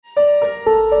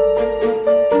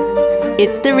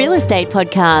It's the Real Estate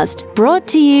Podcast, brought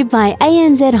to you by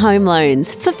ANZ Home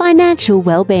Loans for financial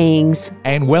well-beings.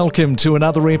 And welcome to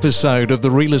another episode of the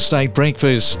Real Estate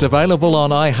Breakfast, available on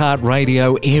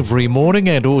iHeartRadio every morning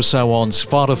and also on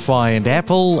Spotify and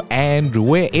Apple and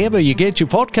wherever you get your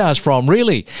podcast from,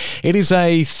 really. It is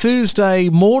a Thursday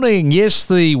morning. Yes,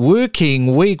 the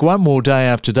working week, one more day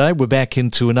after today. We're back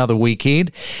into another weekend.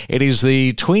 It is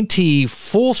the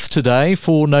 24th today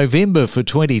for November for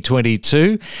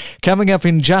 2022. Coming up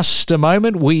in just a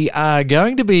moment, we are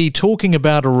going to be talking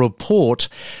about a report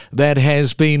that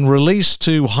has been released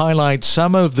to highlight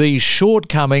some of the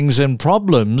shortcomings and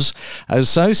problems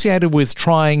associated with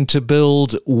trying to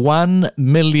build 1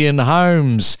 million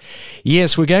homes.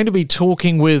 Yes, we're going to be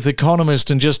talking with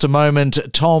economist in just a moment,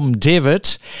 Tom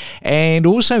Devitt. And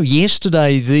also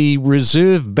yesterday, the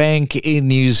Reserve Bank in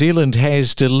New Zealand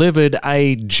has delivered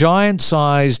a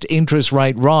giant-sized interest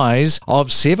rate rise of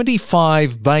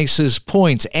 75 basis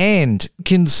points and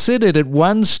considered at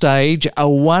one stage a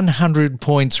 100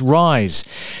 points rise.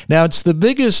 Now, it's the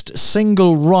biggest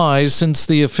single rise since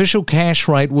the official cash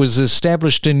rate was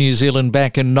established in New Zealand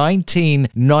back in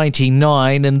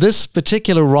 1999, and this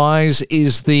particular rise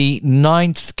is the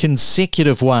 9th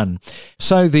consecutive one.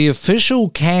 So the official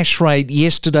cash rate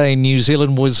yesterday in New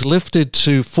Zealand was lifted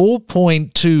to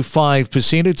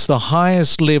 4.25%. It's the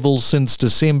highest level since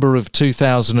December of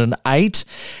 2008,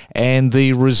 and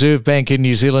the Reserve Bank in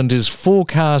New Zealand is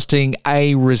forecasting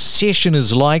a recession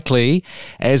is likely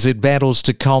as it battles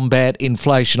to combat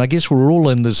inflation. I guess we're all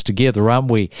in this together,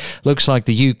 aren't we? Looks like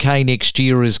the UK next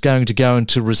year is going to go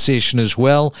into recession as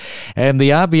well. And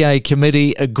the RBA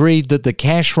committee agreed that the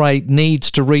cash rate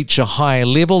needs to reach a higher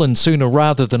level and sooner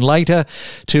rather than later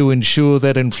to ensure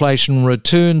that inflation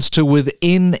returns to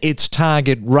within its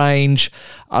target range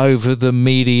over the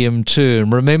medium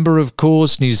term. Remember, of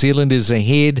course, New Zealand is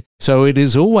ahead, so it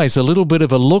is always a little bit of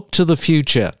a look to the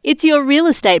future. It's your real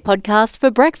estate podcast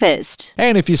for breakfast.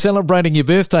 And if you're celebrating your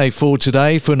birthday for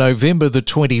today, for November the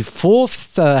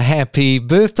 24th, happy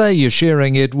birthday. You're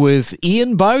sharing it with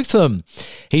Ian Botham.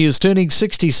 He is turning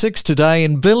 66 today,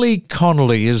 and Billy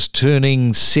Connolly is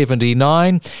turning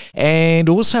 79. And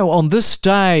also on this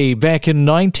day, back in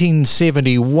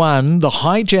 1971, the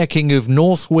hijacking of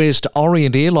Northwest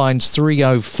Orient Airlines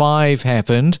 305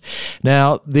 happened.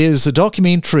 Now, there's a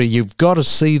documentary. You've got to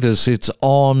see this. It's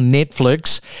on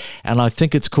Netflix, and I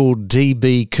think it's called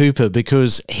D.B. Cooper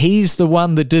because he's the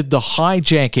one that did the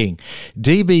hijacking.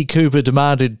 D.B. Cooper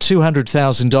demanded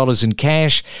 $200,000 in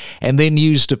cash and then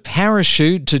used a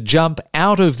parachute to jump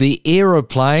out of the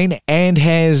aeroplane and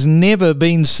has never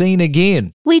been seen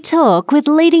again. We talk with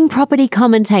leading property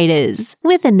commentators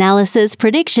with analysis,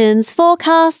 predictions,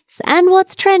 forecasts, and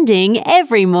what's trending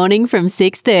every morning from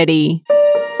 6:30.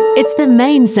 It's the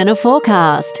Main Centre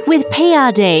Forecast with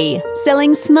PRD,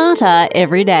 selling smarter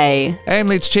every day. And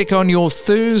let's check on your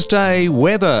Thursday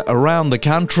weather around the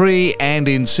country. And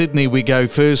in Sydney we go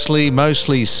firstly,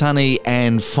 mostly sunny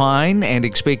and fine and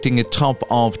expecting a top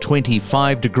of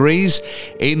 25 degrees.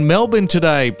 In Melbourne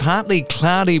today, partly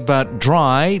cloudy but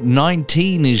dry,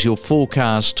 19 is your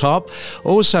forecast top.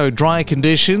 Also dry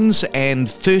conditions and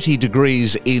 30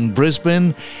 degrees in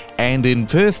Brisbane. And in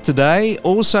Perth today,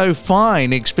 also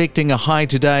fine, expecting a high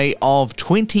today of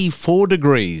 24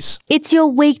 degrees. It's your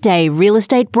weekday real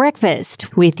estate breakfast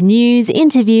with news,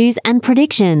 interviews and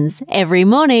predictions every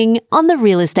morning on the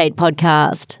Real Estate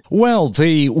Podcast. Well,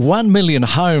 the 1 million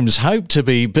homes hoped to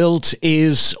be built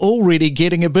is already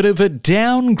getting a bit of a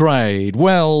downgrade.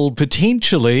 Well,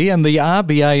 potentially, and the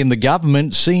RBA and the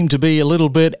government seem to be a little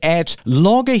bit at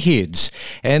loggerheads.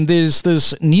 And there's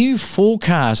this new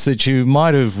forecast that you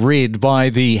might have read by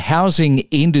the Housing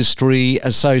Industry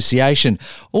Association.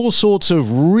 All sorts of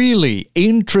really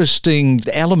interesting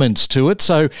elements to it.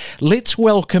 So let's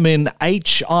welcome in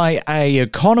HIA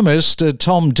economist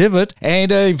Tom Devitt.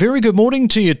 And a very good morning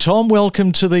to you, Tom.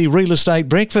 Welcome to the Real Estate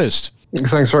Breakfast.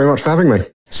 Thanks very much for having me.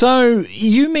 So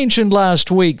you mentioned last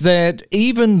week that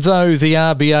even though the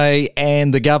RBA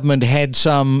and the government had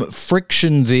some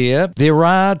friction there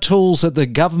are tools at the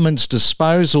government's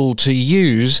disposal to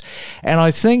use. And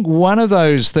I think one of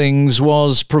those things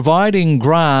was providing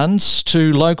grants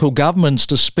to local governments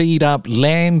to speed up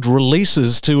land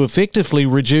releases to effectively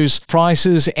reduce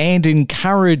prices and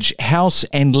encourage house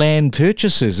and land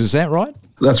purchases. Is that right?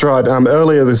 That's right.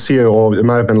 Earlier this year, or it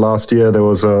may have been last year, there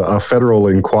was a federal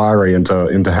inquiry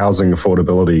into housing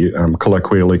affordability,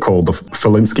 colloquially called the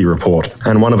Felinsky Report.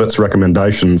 And one of its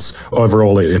recommendations,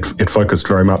 overall, it focused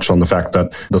very much on the fact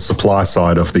that the supply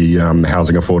side of the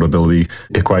housing affordability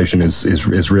equation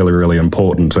is really, really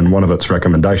important. And one of its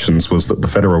recommendations was that the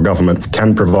federal government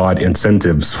can provide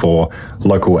incentives for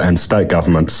local and state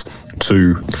governments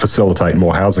to facilitate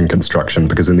more housing construction,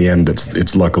 because in the end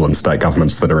it's local and state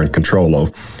governments that are in control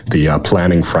of the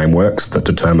planning frameworks that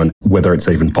determine whether it's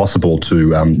even possible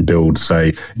to build,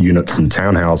 say, units and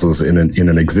townhouses in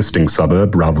an existing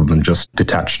suburb rather than just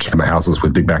detached houses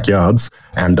with big backyards,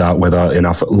 and whether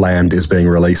enough land is being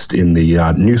released in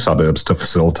the new suburbs to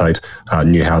facilitate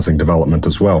new housing development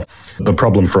as well. The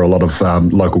problem for a lot of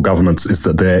local governments is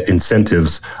that their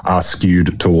incentives are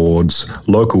skewed towards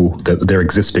their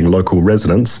existing local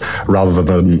residents rather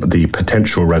than the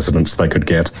potential residents they could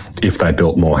get if they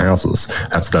built more houses.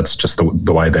 That's just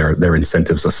the way their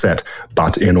incentives are set.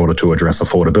 But in order to address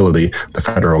affordability, the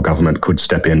federal government could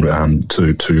step in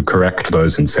to correct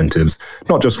those incentives,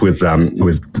 not just with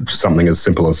something as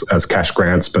simple as cash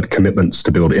grants, but commitments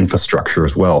to build infrastructure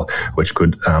as well, which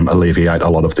could alleviate a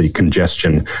lot of the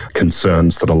congestion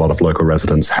concerns that a lot of local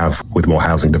residents have with more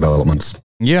housing developments.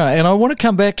 Yeah, and I want to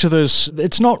come back to this.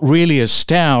 It's not really a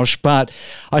stoush, but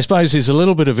I suppose there's a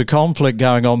little bit of a conflict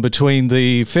going on between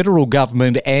the federal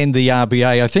government and the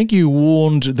RBA. I think you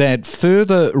warned that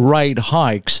further rate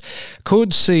hikes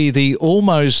could see the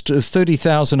almost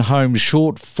 30,000 home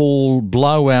shortfall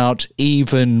blow out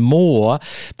even more,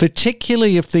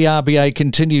 particularly if the RBA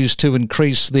continues to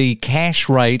increase the cash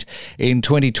rate in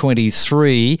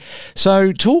 2023.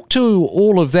 So talk to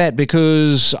all of that,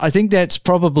 because I think that's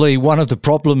probably one of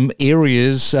the problem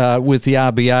areas with the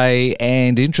RBA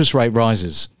and interest rate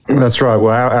rises. That's right.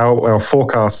 Well, our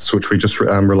forecasts, which we just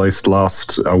released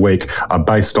last week, are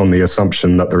based on the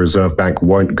assumption that the Reserve Bank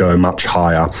won't go much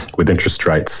higher with interest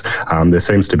rates. There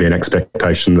seems to be an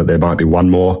expectation that there might be one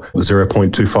more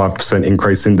 0.25%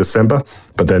 increase in December,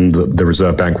 but then the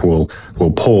Reserve Bank will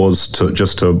pause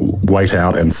to wait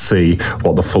out and see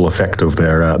what the full effect of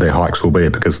their hikes will be.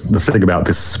 Because the thing about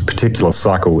this particular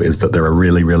cycle is that there are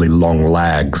really, really long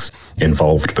lags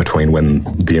involved between when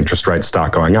the interest rates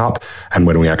start going up and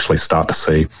when we actually start to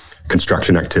see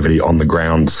construction activity on the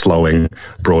ground slowing,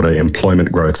 broader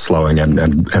employment growth slowing, and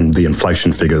the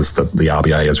inflation figures that the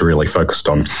RBA is really focused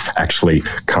on actually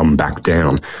come back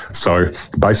down. So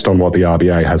based on what the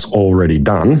RBA has already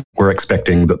done, we're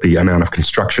expecting that the amount of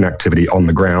construction activity on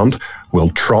the ground will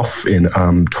trough in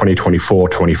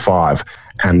 2024-25.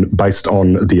 And based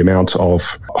on the amount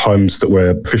of homes that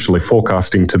we're officially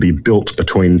forecasting to be built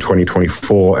between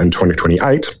 2024 and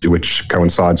 2028, which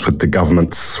coincides with the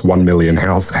government's 1 million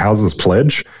houses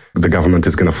pledge, the government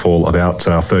is going to fall about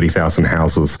 30,000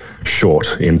 houses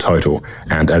short in total.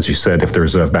 And as you said, if the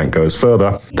Reserve Bank goes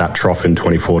further, that trough in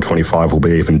 24-25 will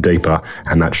be even deeper,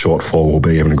 and that shortfall will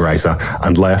be even greater,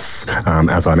 unless,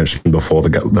 as I mentioned before,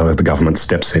 the government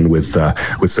steps in with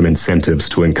some incentives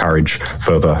to encourage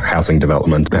further housing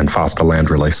development and faster land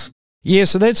release. Yeah,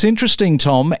 so that's interesting,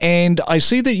 Tom. And I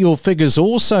see that your figures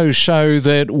also show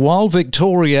that while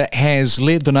Victoria has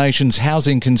led the nation's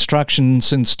housing construction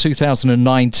since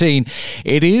 2019,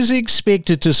 it is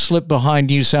expected to slip behind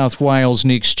New South Wales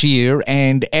next year.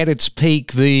 And at its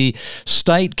peak, the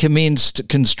state commenced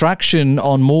construction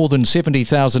on more than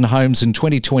 70,000 homes in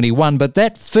 2021. But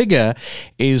that figure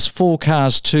is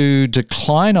forecast to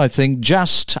decline, I think,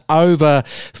 just over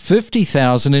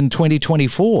 50,000 in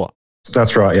 2024.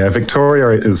 That's right, yeah.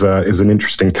 Victoria is an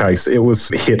interesting case. It was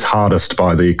hit hardest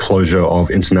by the closure of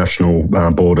international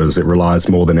borders. It relies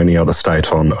more than any other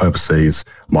state on overseas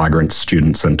migrants,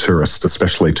 students and tourists,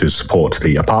 especially to support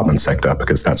the apartment sector,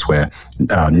 because that's where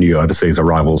new overseas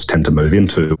arrivals tend to move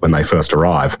into when they first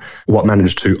arrive. What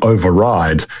managed to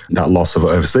override that loss of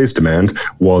overseas demand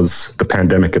was the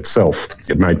pandemic itself.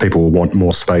 It made people want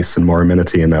more space and more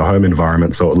amenity in their home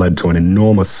environment, so it led to an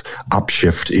enormous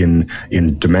upshift in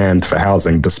demand for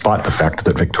housing, despite the fact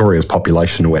that Victoria's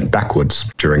population went backwards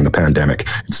during the pandemic.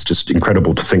 It's just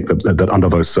incredible to think that under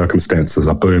those circumstances,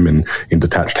 a boom in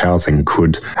detached housing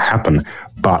could happen.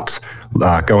 But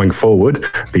going forward,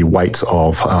 the weight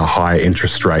of higher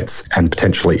interest rates, and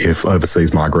potentially if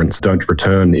overseas migrants don't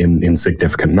return in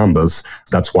significant numbers,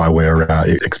 that's why we're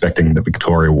expecting that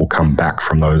Victoria will come back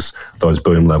from those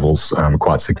boom levels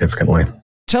quite significantly.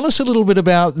 Tell us a little bit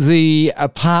about the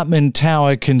apartment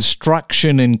tower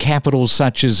construction in capitals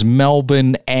such as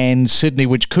Melbourne and Sydney,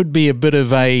 which could be a bit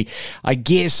of a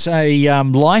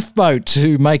lifeboat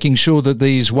to making sure that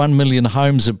these 1 million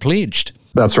homes are pledged.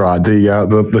 That's right.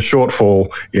 The shortfall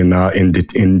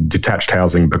in detached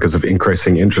housing because of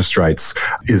increasing interest rates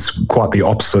is quite the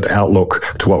opposite outlook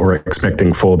to what we're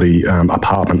expecting for the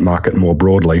apartment market more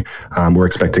broadly. We're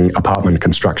expecting apartment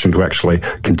construction to actually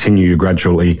continue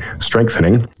gradually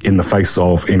strengthening in the face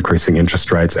of increasing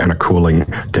interest rates and a cooling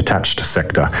detached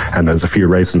sector. And there's a few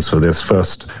reasons for this.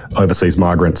 First, overseas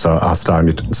migrants are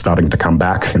starting to come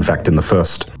back. In fact, in the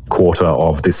first quarter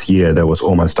of this year, there was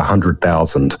almost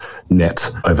 100,000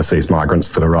 net overseas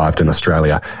migrants that arrived in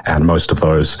Australia, and most of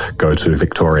those go to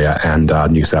Victoria and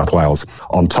New South Wales.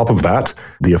 On top of that,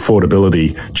 the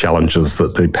affordability challenges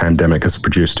that the pandemic has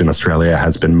produced in Australia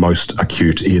has been most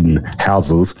acute in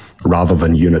houses rather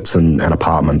than units and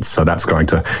apartments. So that's going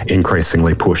to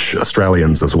increasingly push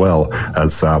Australians as well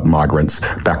as migrants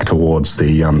back towards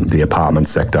the apartment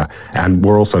sector. And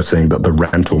we're also seeing that the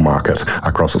rental market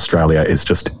across Australia is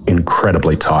just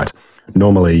incredibly tight.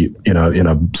 Normally, in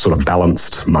a sort of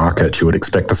balanced market, you would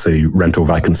expect to see rental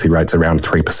vacancy rates around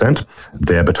 3%.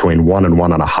 They're between 1 and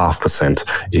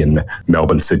 1.5% in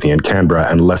Melbourne, Sydney and Canberra,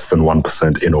 and less than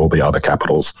 1% in all the other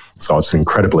capitals. So it's an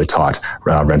incredibly tight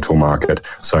rental market.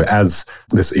 So as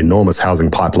this enormous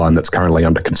housing pipeline that's currently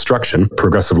under construction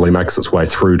progressively makes its way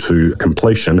through to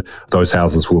completion, those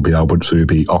houses will be able to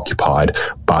be occupied,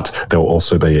 but there will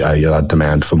also be a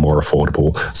demand for more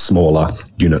affordable, smaller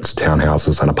units,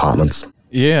 townhouses and apartments.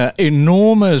 Yeah,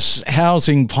 enormous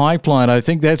housing pipeline. I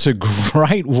think that's a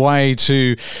great way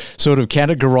to sort of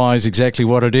categorise exactly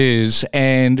what it is.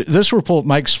 And this report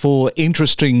makes for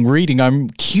interesting reading.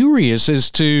 I'm curious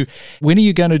as to when are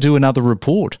you going to do another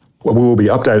report? Well, we will be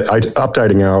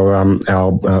updating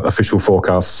our official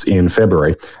forecasts in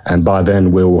February, and by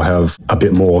then we will have a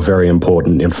bit more very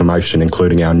important information,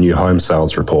 including our new home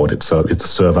sales report. It's a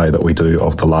survey that we do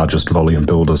of the largest volume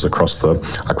builders across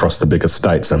the biggest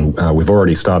states, and we've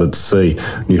already started to see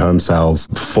new home sales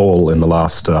fall in the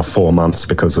last 4 months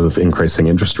because of increasing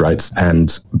interest rates.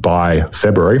 And by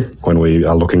February, when we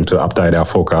are looking to update our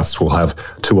forecasts, we'll have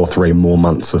 2 or 3 more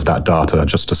months of that data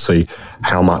just to see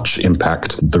how much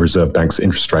impact the Reserve Bank's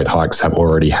interest rate hikes have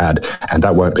already had. And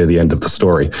that won't be the end of the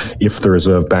story. If the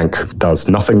Reserve Bank does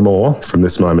nothing more from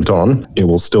this moment on, it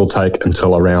will still take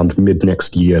until around mid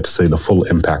next year to see the full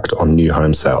impact on new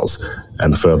home sales.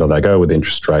 And the further they go with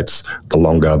interest rates, the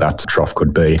longer that trough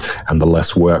could be, and the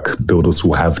less work builders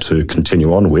will have to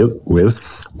continue on with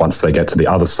once they get to the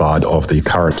other side of the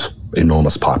current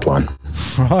enormous pipeline.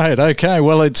 Right, okay.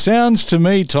 Well, it sounds to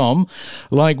me, Tom,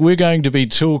 like we're going to be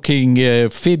talking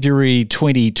February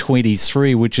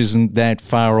 2023, which isn't that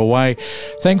far away.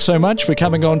 Thanks so much for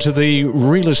coming on to the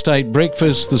Real Estate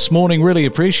Breakfast this morning. Really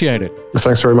appreciate it.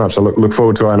 Thanks very much. I look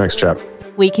forward to our next chat.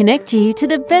 We connect you to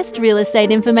the best real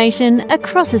estate information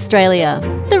across Australia.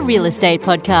 The Real Estate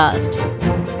Podcast.